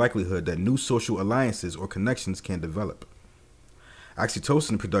increases the likelihood that new social alliances or connections can develop.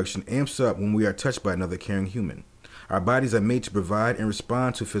 Oxytocin production amps up when we are touched by another caring human. Our bodies are made to provide and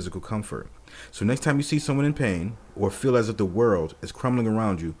respond to physical comfort. So next time you see someone in pain or feel as if the world is crumbling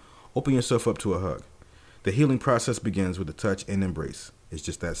around you, open yourself up to a hug. The healing process begins with a touch and embrace. It's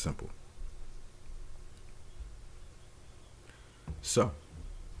just that simple. So,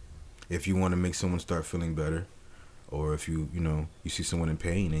 if you want to make someone start feeling better, or if you see someone in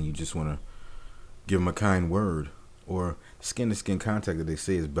pain and you just want to give them a kind word, or skin-to-skin contact that they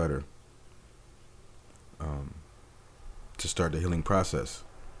say is better to start the healing process.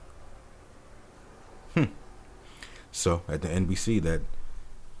 So, at the end, we see that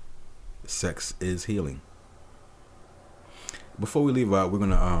sex is healing. Before we leave out, we're going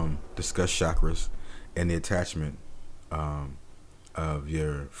to discuss chakras and the attachment of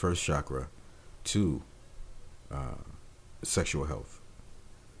your first chakra to sexual health.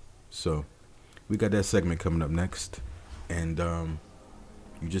 So we got that segment coming up next, and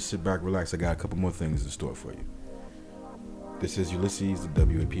you just sit back, relax. I got a couple more things in store for you. This is Ulysses, the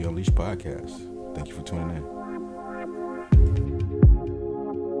WAP Unleashed podcast. Thank you for tuning in.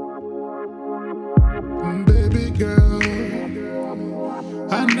 Baby girl,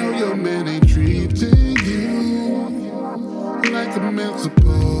 I know your man ain't treating you like a man's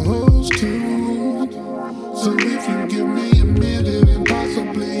supposed to. So if you give me a minute and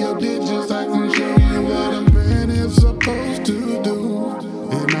possibly your digits, I can show you what a man is supposed to do.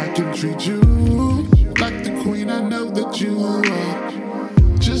 And I can treat you like the queen I know that you are.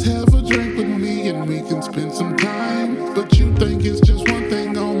 Just have a drink with me and we can spend some time. But you think it's just one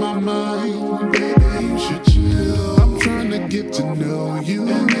thing on my mind. Baby, you should chill. I'm trying to get to know you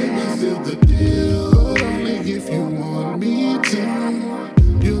and maybe seal the deal, but only if you want me to.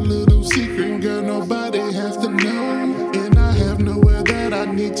 Your little secret, girl, nobody has to know. And I have nowhere that I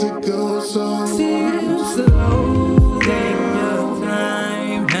need to go, so sip slow, take your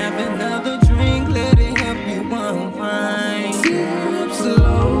time. Have another drink, let it help you unwind. Sip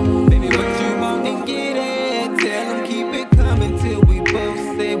slow, baby, what you want and get it. Tell them keep it coming till we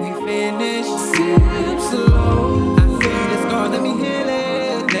both say we finished. Sip slow, I feel the scar, let me heal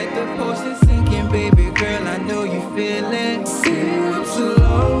it. Let the potion sink in, baby girl, I know you feel it. Sip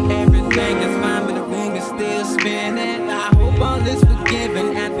slow, everything is fine, but the room is still spinning. I hope all is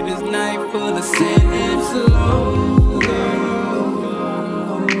forgiven after this night full of sin. Sip slow.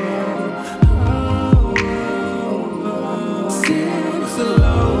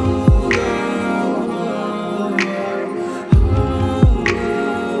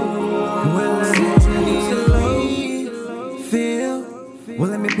 Well,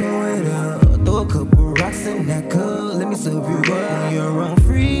 let me blow it up. Throw a couple rocks in that cup. Let me serve you up on your own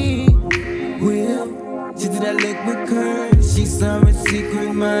free will. She did that look with curves. She saw a secret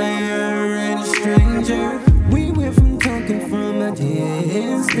admirer and a stranger. We went from talking from a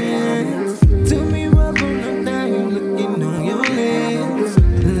distance to me rub on the thing, looking on your lips.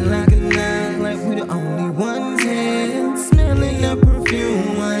 Like a night, like we the only ones here. Smelling the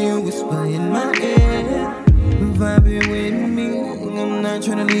perfume while you whisper in my ear. Vibing with me, I'm not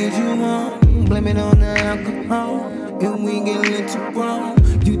trying to lead you on. Blame it on the alcohol, and we get a little wrong.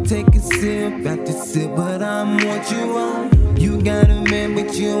 You take a sip after sip, but I'm what you want. You got a man,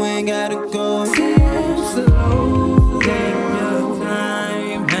 but you ain't gotta go. Sip slow, take your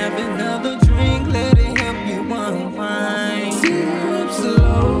time. Have another drink, let it help you unwind. Sip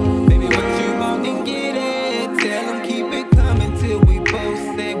slow, baby, what you want and get it. Tell them keep it coming till we both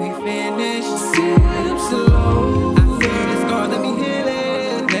say we finished. Sip slow, I feel the scar, let me heal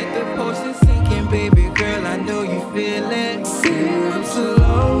it. Let the potion sink in, baby girl, I know you feel it. Sip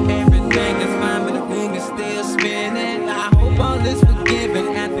slow, everything is fine, but the room is still spinning. I hope all is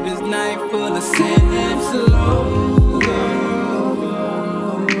forgiven after this night full of sin. Sip slow.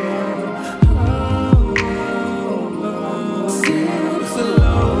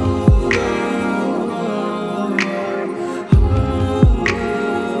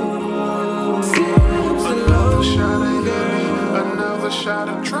 Shot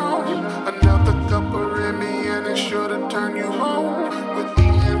of Tron, another cup of Remy, and it's sure to turn you home. With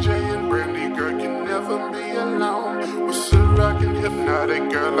E&J and Brandy, girl, you never be alone. With Ciroc and Hypnotic,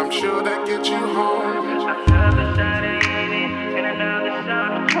 girl, I'm sure that get you home. Another shot of Henny and another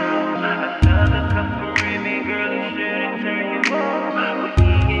shot of Tron, another cup of Remy, girl, it's sure to turn you home. With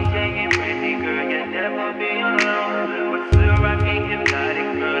E&J and Brandy, girl, you never be alone. With Ciroc and Hypnotic,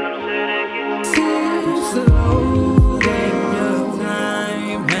 girl, I'm sure that get you home. Slow, take your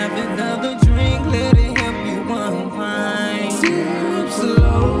time. Have another drink, let it help you unwind.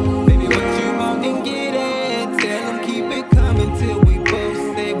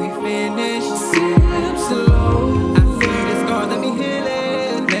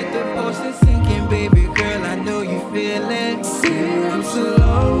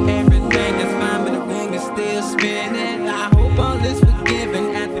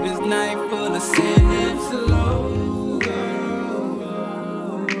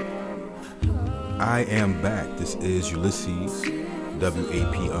 I am back. This is Ulysses,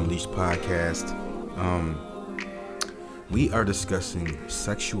 WAP Unleashed podcast. We are discussing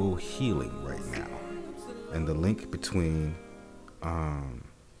sexual healing right now and the link between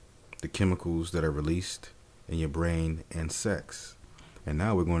the chemicals that are released in your brain and sex. And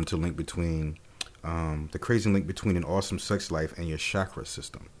now we're going to link between the crazy link between an awesome sex life and your chakra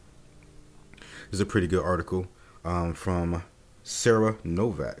system. This is a pretty good article from Sarah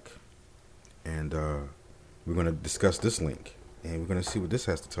Novak. And we're going to discuss this link. And we're going to see what this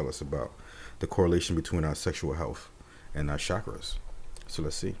has to tell us about the correlation between our sexual health and our chakras. So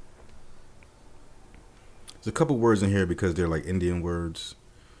let's see. There's a couple words in here because they're like Indian words.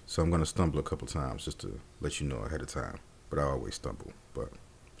 So I'm going to stumble a couple times just to let you know ahead of time. But I always stumble. But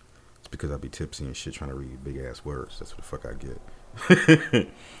it's because I be tipsy and shit trying to read big ass words. That's what the fuck I get.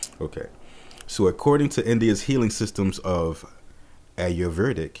 Okay. So according to India's healing systems of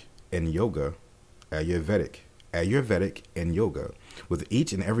Ayurvedic and yoga, Ayurvedic and yoga, with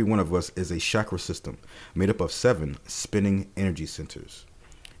each and every one of us is a chakra system made up of 7 spinning energy centers,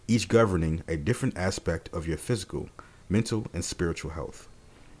 each governing a different aspect of your physical, mental, and spiritual health.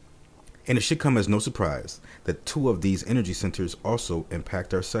 And it should come as no surprise that 2 of these energy centers also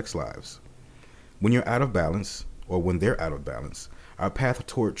impact our sex lives. When you're out of balance, or when they're out of balance, our path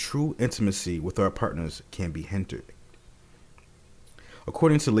toward true intimacy with our partners can be hindered.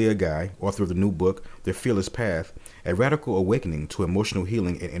 According to Leah Guy, author of the new book, The Fearless Path, A Radical Awakening to Emotional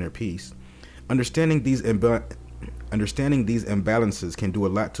Healing and Inner Peace, understanding these imbalances can do a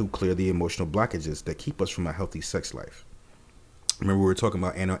lot to clear the emotional blockages that keep us from a healthy sex life. Remember we were talking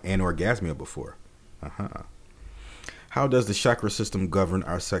about anorgasmia before. How does the chakra system govern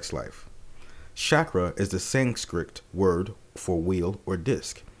our sex life? Chakra is the Sanskrit word for wheel or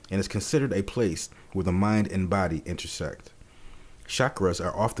disc, and is considered a place where the mind and body intersect. Chakras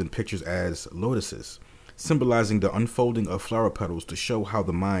are often pictured as lotuses, symbolizing the unfolding of flower petals to show how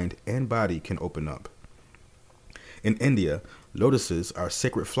the mind and body can open up. In India, lotuses are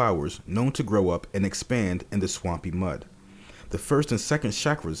sacred flowers known to grow up and expand in the swampy mud. The first and second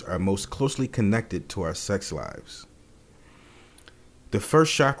chakras are most closely connected to our sex lives. The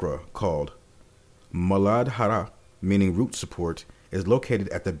first chakra, called Muladhara, meaning root support, is located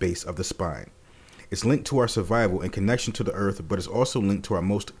at the base of the spine. It's linked to our survival and connection to the earth, but is also linked to our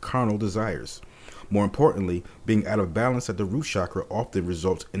most carnal desires. More importantly, being out of balance at the root chakra often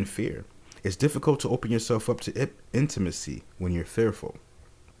results in fear. It's difficult to open yourself up to intimacy when you're fearful.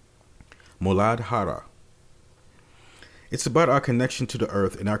 Muladhara. It's about our connection to the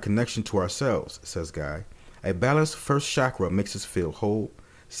earth and our connection to ourselves, says Guy. A balanced first chakra makes us feel whole,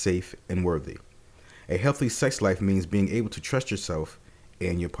 safe, and worthy. A healthy sex life means being able to trust yourself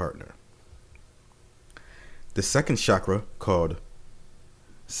and your partner. The second chakra, called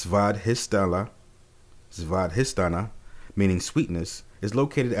Svadhisthana, meaning sweetness, is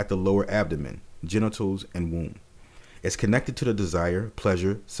located at the lower abdomen, genitals, and womb. It's connected to the desire,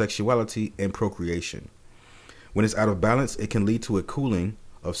 pleasure, sexuality, and procreation. When it's out of balance, it can lead to a cooling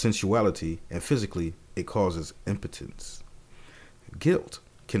of sensuality, and physically, it causes impotence. Guilt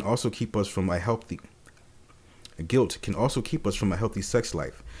can also keep us from a healthy sex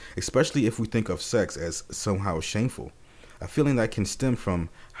life, especially if we think of sex as somehow shameful, a feeling that can stem from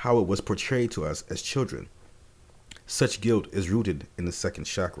how it was portrayed to us as children. Such guilt is rooted in the second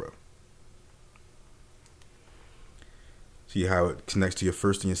chakra. See how it connects to your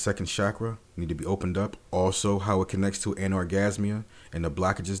first and your second chakra? Need to be opened up. Also, how it connects to anorgasmia and the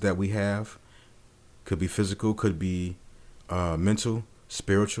blockages that we have. Could be physical, could be mental,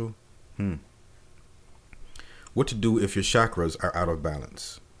 spiritual. What to do if your chakras are out of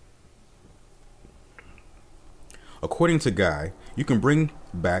balance? According to Guy, you can bring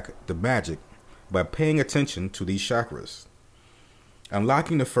back the magic by paying attention to these chakras.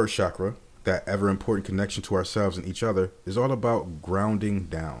 Unlocking the first chakra, that ever important connection to ourselves and each other, is all about grounding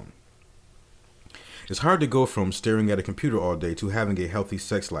down. It's hard to go from staring at a computer all day to having a healthy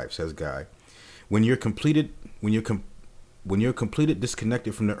sex life, says Guy. When you're completely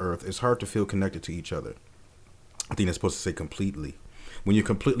disconnected from the earth, it's hard to feel connected to each other. I think that's supposed to say completely. When you're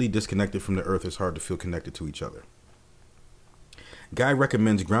completely disconnected from the earth, it's hard to feel connected to each other. Guy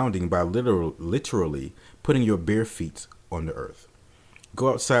recommends grounding by literally putting your bare feet on the earth. Go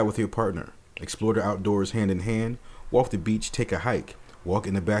outside with your partner. Explore the outdoors hand in hand. Walk the beach, take a hike. Walk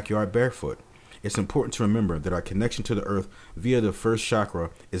in the backyard barefoot. It's important to remember that our connection to the earth via the first chakra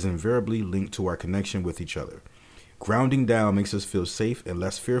is invariably linked to our connection with each other. Grounding down makes us feel safe and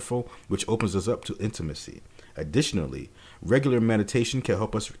less fearful, which opens us up to intimacy. Additionally, regular meditation can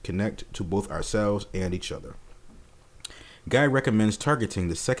help us connect to both ourselves and each other. Guy recommends targeting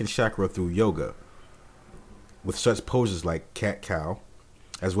the second chakra through yoga, with such poses like cat-cow,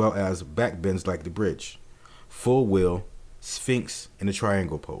 as well as back bends like the bridge, full wheel, sphinx, and the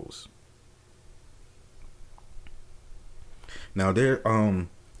triangle pose. Now they're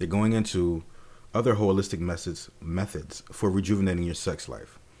going into other holistic methods for rejuvenating your sex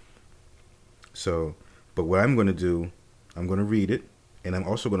life. So, but what I'm going to do, I'm going to read it, and I'm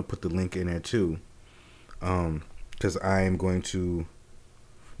also going to put the link in there too, because I am going to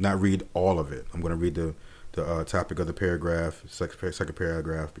not read all of it. I'm going to read the topic of the paragraph, second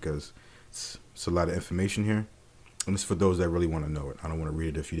paragraph, because it's a lot of information here, and it's for those that really want to know it. I don't want to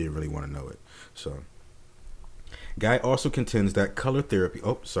read it if you didn't really want to know it. So, Guy also contends that color therapy,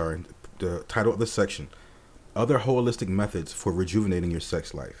 the title of the section, Other Holistic Methods for Rejuvenating Your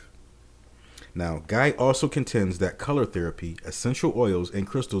Sex Life. Now, Guy also contends that color therapy, essential oils, and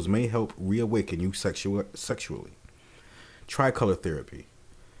crystals may help reawaken you sexually. Try color therapy.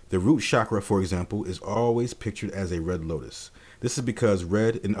 The root chakra, for example, is always pictured as a red lotus. This is because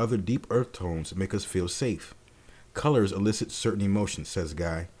red and other deep earth tones make us feel safe. Colors elicit certain emotions, says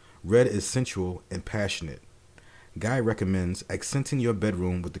Guy. Red is sensual and passionate. Guy recommends accenting your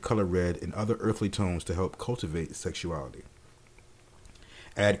bedroom with the color red and other earthly tones to help cultivate sexuality.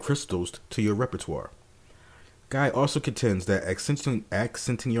 Add crystals to your repertoire. Guy also contends that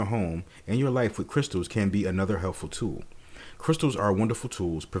accenting your home and your life with crystals can be another helpful tool. Crystals are wonderful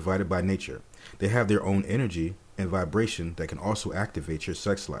tools provided by nature. They have their own energy and vibration that can also activate your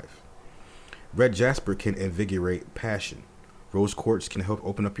sex life. Red jasper can invigorate passion. Rose quartz can help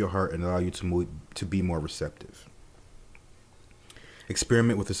open up your heart and allow you to be more receptive.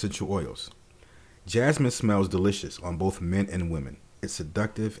 Experiment with essential oils. Jasmine smells delicious on both men and women. It's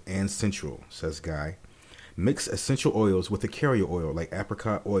seductive and sensual, says Guy. Mix essential oils with a carrier oil like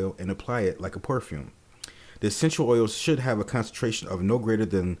apricot oil and apply it like a perfume. The essential oils should have a concentration of no greater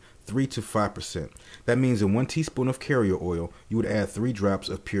than 3 to 5%. That means in 1 teaspoon of carrier oil, you would add 3 drops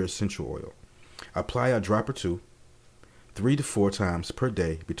of pure essential oil. Apply a drop or two 3 to 4 times per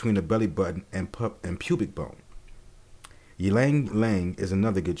day between the belly button and pubic bone. Ylang Ylang is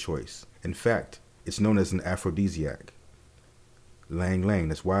another good choice. In fact, it's known as an aphrodisiac. Ylang Ylang,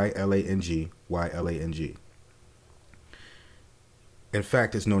 that's Y-L-A-N-G, Y-L-A-N-G. In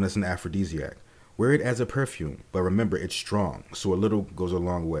fact, it's known as an aphrodisiac. Wear it as a perfume, but remember it's strong, so a little goes a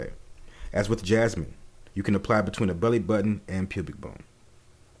long way. As with jasmine, you can apply between the belly button and pubic bone.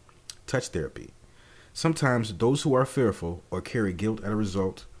 Touch therapy. Sometimes those who are fearful or carry guilt as a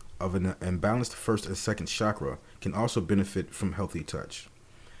result of an imbalanced first and second chakra can also benefit from healthy touch.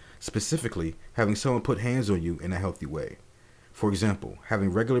 Specifically, having someone put hands on you in a healthy way. For example,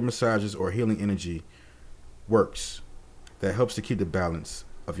 having regular massages or healing energy works that helps to keep the balance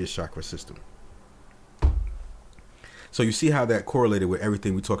of your chakra system. So you see how that correlated with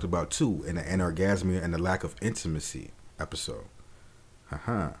everything we talked about too in the anorgasmia and the lack of intimacy episode.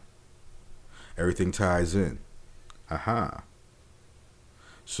 Everything ties in.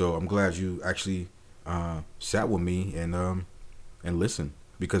 So I'm glad you actually sat with me and listened,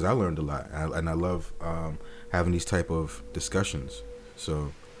 because I learned a lot, and I love having these type of discussions.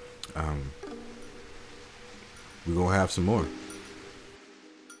 So we're gonna have some more.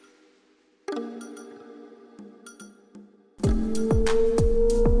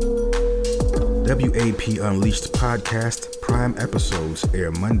 WAP Unleashed podcast prime episodes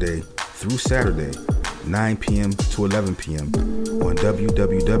air Monday through Saturday, 9 p.m. to 11 p.m. on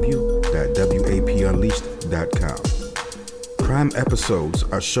www.wapunleashed.com. Prime episodes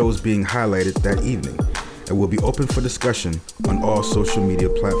are shows being highlighted that evening and will be open for discussion on all social media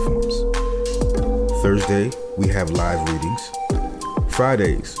platforms. Thursday, we have live readings.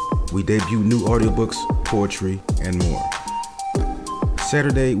 Fridays, we debut new audiobooks, poetry, and more.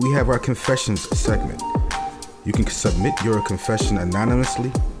 Saturday, we have our confessions segment. You can submit your confession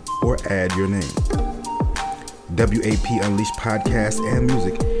anonymously or add your name. WAP Unleashed podcast and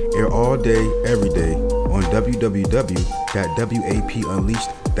music air all day, every day on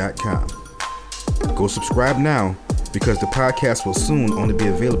www.wapunleashed.com. Go subscribe now, because the podcast will soon only be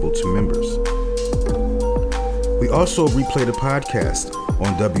available to members. We also replay the podcast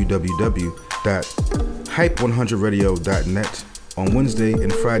on www.hype100radio.net on Wednesday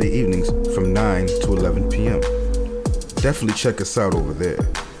and Friday evenings from 9 to 11 p.m. Definitely check us out over there.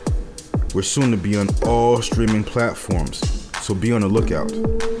 We're soon to be on all streaming platforms, so be on the lookout.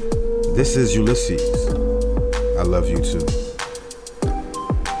 This is Ulysses. I love you too.